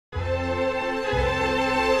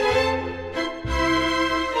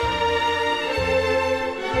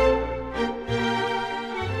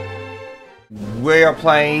we are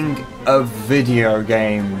playing a video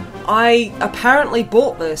game. I apparently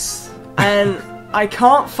bought this, and I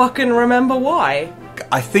can't fucking remember why.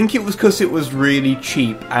 I think it was because it was really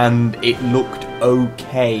cheap and it looked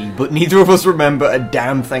okay, but neither of us remember a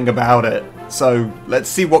damn thing about it. So, let's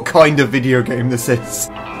see what kind of video game this is.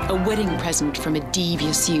 A wedding present from a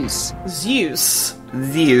devious Zeus. Zeus.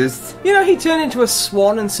 Zeus. You know, he turned into a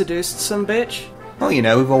swan and seduced some bitch. Well, you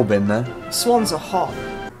know, we've all been there. Swans are hot.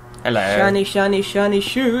 Hello. Shiny, shiny, shiny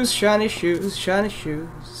shoes, shiny shoes, shiny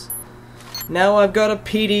shoes. Now I've got a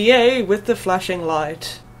PDA with the flashing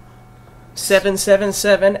light.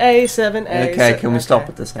 777A7A. Okay, can we stop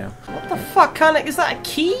with this now? What the fuck, is that a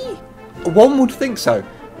key? One would think so.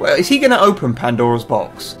 Well, is he going to open Pandora's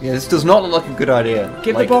box? Yeah, this does not look like a good idea.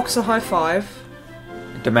 Give the box a high five.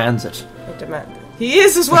 It demands it. He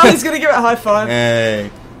is as well, he's going to give it a high five.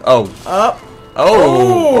 Hey. Oh. Up.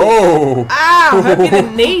 Oh. Ow, hope you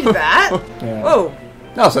didn't need that. Yeah. Oh.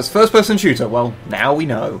 No, so it's first person shooter. Well, now we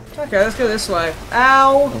know. Okay, let's go this way.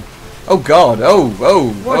 Ow. Oh god, oh.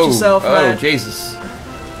 Watch yourself, man. Oh, Jesus.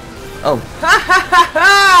 Oh. Ha ha ha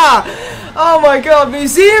ha! Oh my god,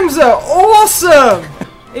 museums are awesome!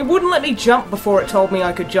 It wouldn't let me jump before it told me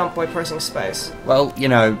I could jump by pressing space. Well, you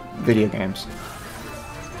know, video games.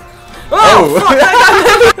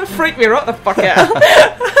 Oh! Fuck! Freaked me right the fuck out.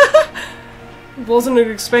 Wasn't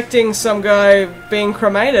expecting some guy being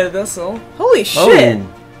cremated, that's all. Holy shit! Oh.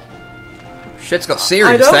 Shit's got serious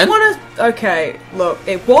I don't then. want to... Okay, look,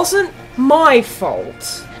 it wasn't my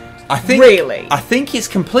fault. I think, really. I think it's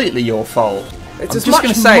completely your fault. It's as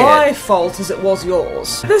much my fault as it was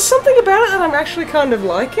yours. There's something about it that I'm actually kind of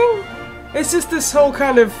liking. It's just this whole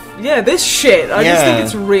kind of... Yeah, this shit. I just think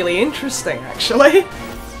it's really interesting, actually.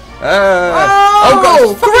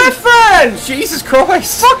 Oh, Griffin! Jesus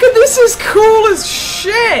Christ! Fucking this is cool as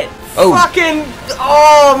shit! Oh. Fucking...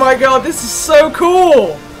 Oh my god, this is so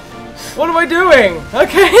cool! What am I doing?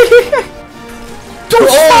 Okay.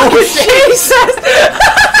 Oh, Jesus!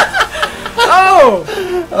 Oh!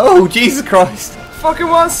 Oh, Jesus Christ! Fucking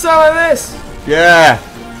want some of this? Yeah.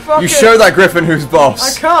 Fucking... You show that Griffin who's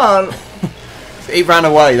boss. I can't. He ran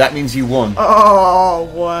away, that means you won. Oh,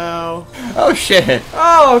 wow. Oh, shit.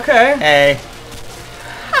 Oh, okay. Hey.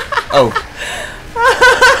 Oh.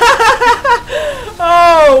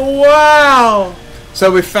 Oh, wow. So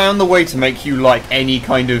we've found the way to make you like any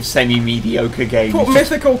kind of semi-mediocre game. Put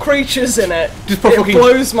mythical creatures in it. Just put fucking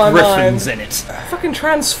blows my griffins mind. in it. Fucking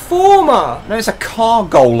Transformer. No, it's a car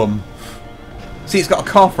golem. See, it's got a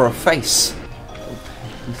car for a face.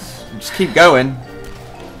 Just keep going.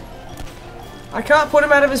 I can't put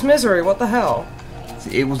him out of his misery, what the hell?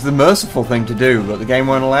 It was the merciful thing to do, but the game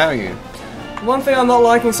won't allow you. One thing I'm not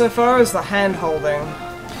liking so far is the hand-holding.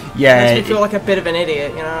 Yeah, Makes me feel like a bit of an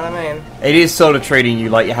idiot, you know what I mean? It is sort of treating you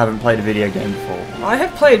like you haven't played a video game before. I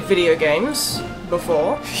have played video games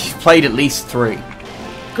before. You've played at least 3.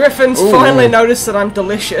 Griffin's finally noticed that I'm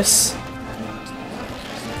delicious.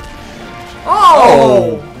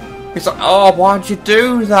 Oh! It's like, oh, why'd you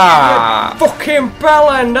do that? You're fucking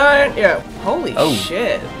bellend, don't you? Holy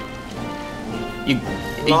shit.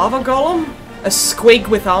 Lava golem? A squig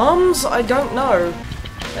with arms? I don't know.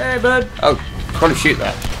 Hey, bud. Oh, probably shoot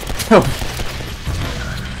that. Oh.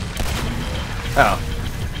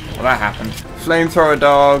 Well, that happened. Flamethrower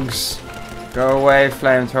dogs. Go away,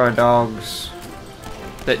 flamethrower dogs.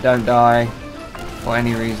 That don't die. For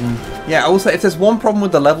any reason. Yeah, also, if there's one problem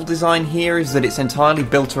with the level design here is that it's entirely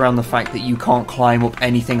built around the fact that you can't climb up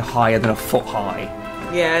anything higher than a foot high.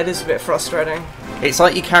 Yeah, it is a bit frustrating. It's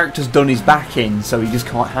like your character's done his back in, so he just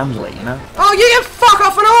can't handle it, you know? Oh, you can fuck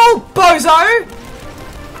off and all, bozo!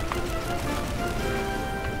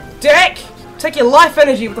 Dick! Take your life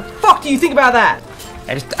energy, what the fuck do you think about that?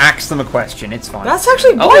 I just ask them a question, it's fine. That's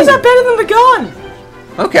actually, why is that better than the gun?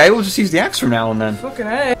 Okay, we'll just use the axe from now on then. Fucking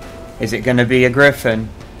A. Is it gonna be a griffin?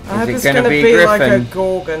 I hope Is it's it gonna be like griffin? a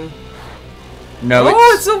gorgon. No,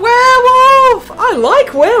 it's a werewolf! I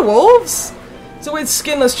like werewolves! It's a weird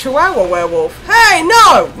skinless chihuahua werewolf. Hey,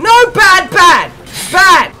 no! No, bad!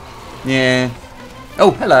 Yeah. Oh,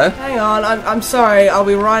 hello. Hang on, I'm sorry, I'll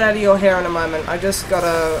be right out of your hair in a moment. I just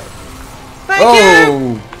gotta... Thank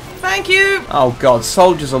you! Thank you! Oh god,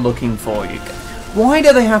 soldiers are looking for you. Why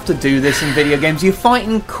do they have to do this in video games? You're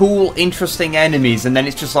fighting cool, interesting enemies, and then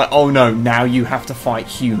it's just like, oh no, now you have to fight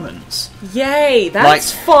humans. Yay,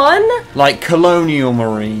 that's fun! Like Colonial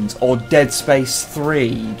Marines, or Dead Space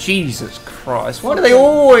 3. Jesus Christ, why do they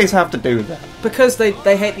always have to do that? Because they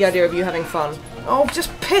hate the idea of you having fun. Oh,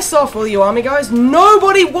 just piss off, will you, army guys?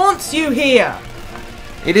 Nobody wants you here!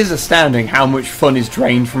 It is astounding how much fun is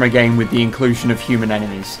drained from a game with the inclusion of human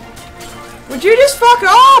enemies. Would you just fuck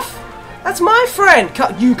off? That's my friend.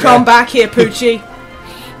 You come back here, Poochie.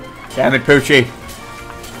 Damn it, Poochie.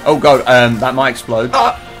 Oh god, that might explode.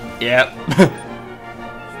 Yep.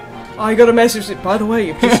 I got a message that, by the way,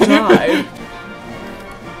 you've just died.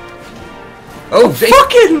 Oh,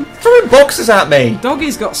 fucking throwing boxes at me.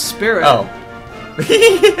 Doggy's got spirit. Oh.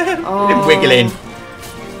 Wiggling.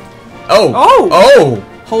 Oh. Oh. Oh.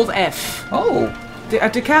 Hold F. Oh. A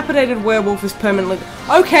decapitated werewolf is permanently...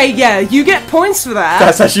 Okay, yeah, you get points for that.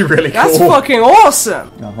 That's actually really cool. That's fucking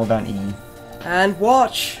awesome. No, hold on, E. And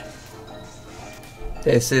watch.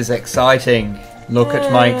 This is exciting. Look at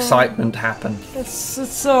my excitement happen.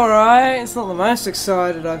 It's alright. It's not the most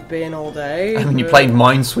excited I've been all day. I mean, you played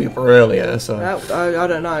Minesweeper earlier, so... I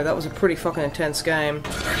don't know. That was a pretty fucking intense game.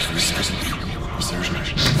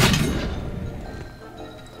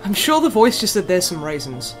 I'm sure the voice just said there's some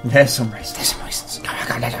raisins. There's some raisins. There's some raisins.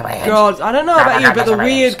 God, I don't know about you, but the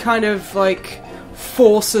weird kind of, like,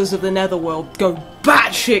 forces of the netherworld go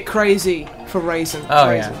batshit crazy for raisins.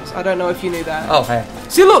 Yeah. I don't know if you knew that. Oh, hey.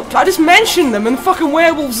 See, look, I just mentioned them and the fucking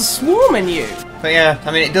werewolves are swarming you. But yeah,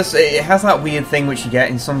 I mean, it has that weird thing which you get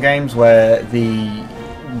in some games where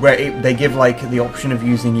they give like the option of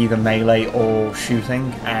using either melee or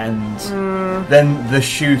shooting, and then the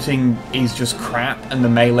shooting is just crap and the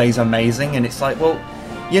melee's amazing, and it's like, well,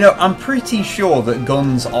 you know, I'm pretty sure that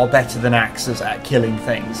guns are better than axes at killing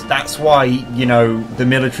things. That's why, you know, the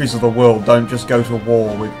militaries of the world don't just go to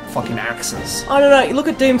war with fucking axes. I don't know, you look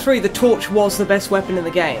at Doom 3, the torch was the best weapon in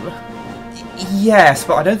the game. Yes,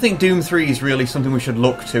 but I don't think Doom 3 is really something we should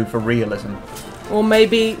look to for realism. Or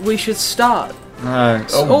maybe we should start. No.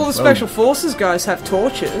 All the Special Forces guys have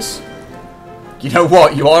torches. You know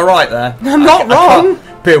what? You are right there. I'm not wrong.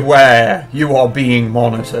 Beware, you are being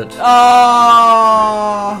monitored. Oh,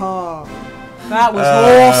 that was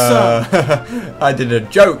awesome. I did a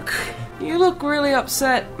joke. You look really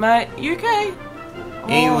upset, mate. You okay?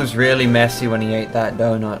 He was really messy when he ate that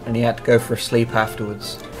donut, and he had to go for a sleep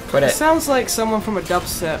afterwards. Quit it. Sounds like someone from a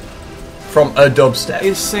dubstep. From a dubstep.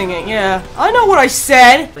 Is singing, yeah. I know what I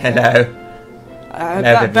said. Hello.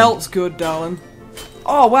 That belt's good, darling.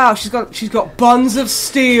 Oh wow, she's got buns of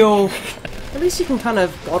steel. At least you can kind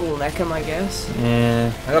of bottleneck him, I guess.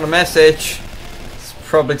 Yeah, I got a message. It's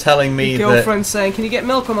probably telling me your girlfriend's saying, "Can you get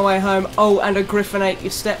milk on the way home?" Oh, and a griffin ate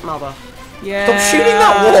your stepmother. Yeah. Stop shooting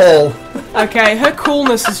that wall. Okay, her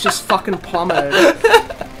coolness is just fucking plummeted.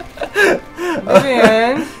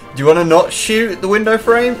 Man. Do you want to not shoot the window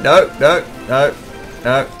frame? No.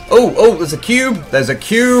 Oh, there's a cube. There's a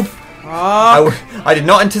cube. I did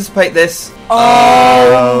not anticipate this.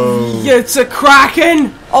 Oh, it's a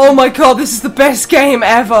kraken! Oh my god, this is the best game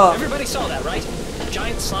ever! Everybody saw that, right?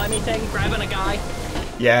 Giant slimy thing grabbing a guy?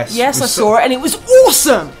 Yes. Yes, I saw it, and it was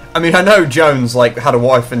awesome! I mean, I know Jones, like, had a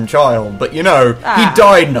wife and child, but, you know, he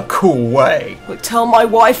died in a cool way. Look, tell my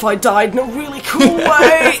wife I died in a really cool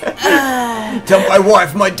way! Tell my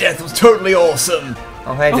wife my death was totally awesome!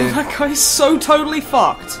 Oh, hey, dude. Oh, that guy's so totally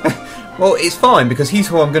fucked. Well, it's fine, because he's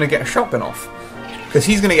who I'm going to get a shotgun off. Because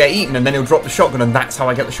he's going to get eaten, and then he'll drop the shotgun, and that's how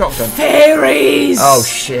I get the shotgun. Fairies! Oh,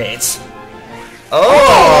 shit.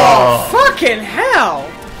 Oh! Fucking hell!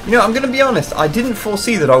 You know, I'm going to be honest, I didn't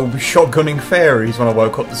foresee that I would be shotgunning fairies when I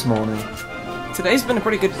woke up this morning. Today's been a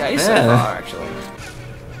pretty good day so far, actually.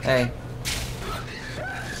 Hey.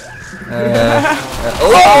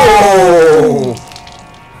 Oh!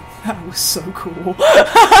 That was so cool.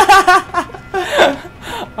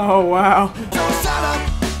 Oh, wow.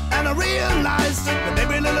 And I realized that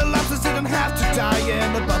every little lobsters didn't have to die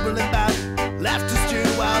in the bubbling bath. Left to stew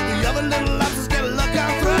while the other little lobsters get a look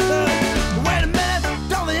out through. Wait a minute,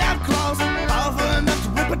 don't they have claws? Powerful enough to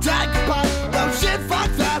rip a tiger apart. Oh shit,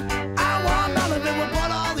 fuck that. I want none of it. We'll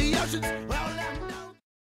put all the oceans. Well, let me know.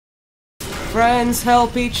 Friends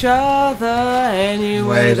help each other any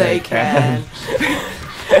way they can.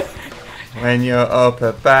 When you're up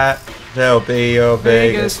a bat, they'll be your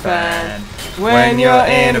biggest fan. When you're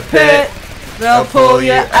in a pit, they'll pull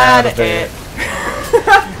you out of it.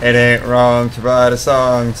 It ain't wrong to write a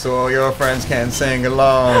song so all your friends can sing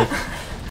along.